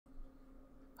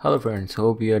Hello friends,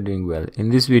 hope you are doing well. In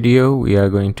this video we are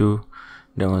going to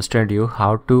demonstrate you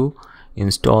how to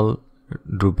install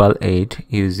Drupal 8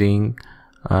 using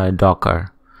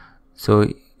Docker. So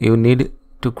you need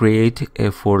to create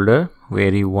a folder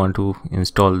where you want to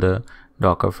install the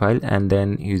Docker file, and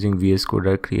then using VS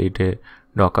Code create a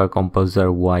Docker Composer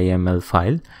YML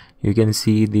file. You can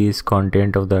see this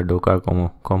content of the Docker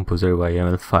Composer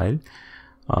YML file.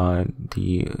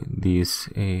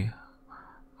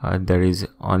 There is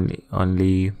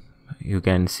only you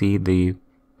can see the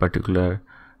particular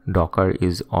Docker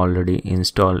is already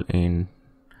installed in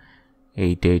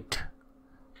 8.8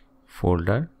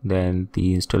 folder. Then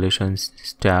the installation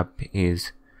step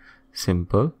is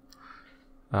simple.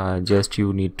 Just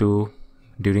you need to,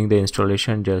 during the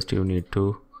installation, just you need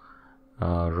to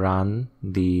run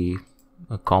the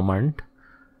command.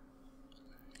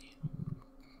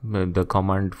 The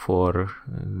command for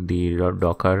the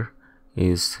Docker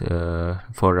is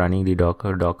for running the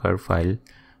Docker file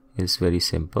is very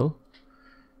simple.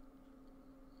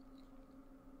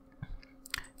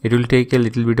 It will take a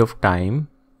little bit of time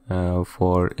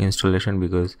for installation,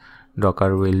 because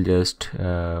Docker will just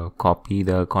copy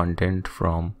the content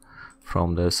from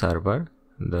the server.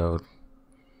 The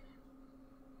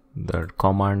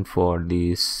command for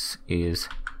this is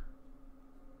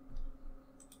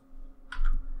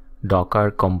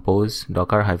docker -compose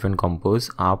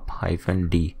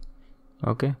up-d.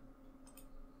 Okay,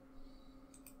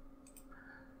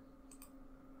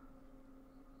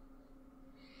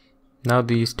 now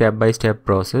the step-by-step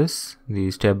process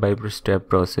is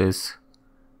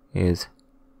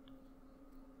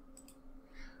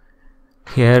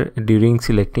here. During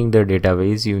selecting the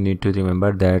database, you need to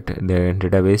remember that the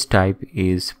database type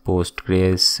is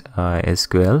Postgres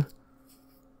SQL.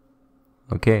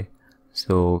 Okay,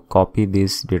 so copy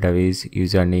this database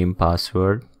username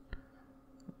password,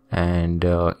 and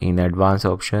in advanced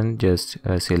option just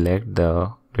select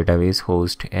the database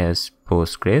host as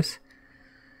Postgres,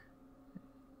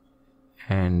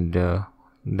 and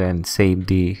then save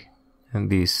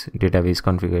this database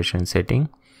configuration setting,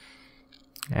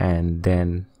 and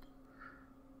then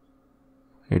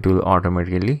it will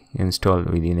automatically install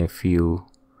within a few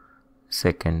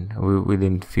seconds,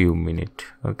 within few minutes.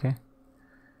 Okay,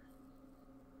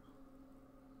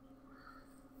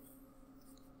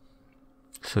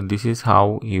 so this is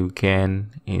how you can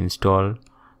install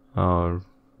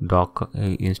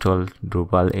install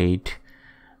Drupal 8.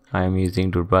 I am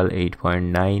using Drupal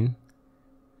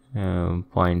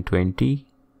 8.9.20,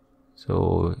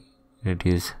 so it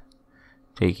is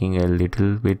taking a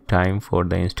little bit time for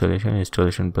the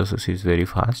installation process is very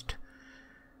fast.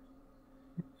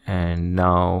 And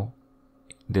now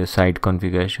the site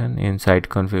configuration. In site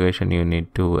configuration, you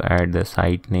need to add the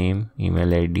site name,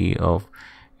 email ID of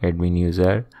admin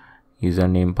user,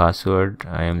 username, password.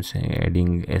 I am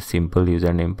adding a simple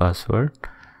username password,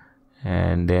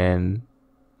 and then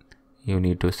you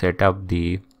need to set up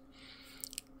the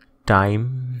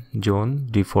time zone,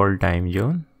 default time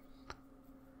zone.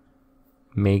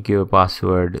 Make your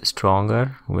password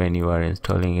stronger when you are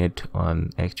installing it on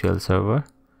actual server.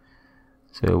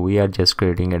 So we are just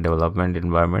creating a development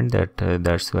environment,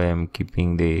 that's why I'm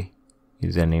keeping the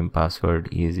username password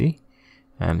easy.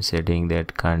 I'm setting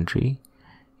that country.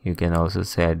 You can also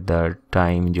set the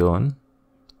time zone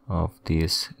of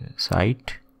this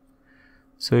site.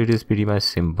 So it is pretty much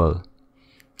simple.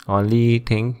 Only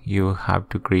thing, you have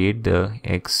to create the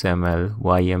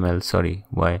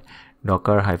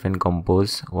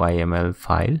docker-compose YML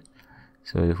file,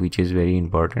 so which is very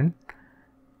important.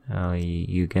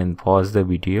 You can pause the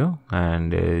video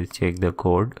and check the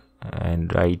code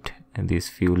and write these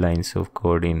few lines of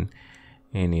code in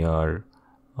your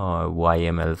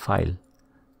YML file.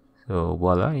 So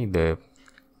voila, the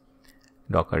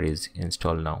Docker is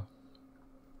installed now.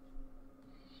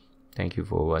 Thank you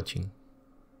for watching.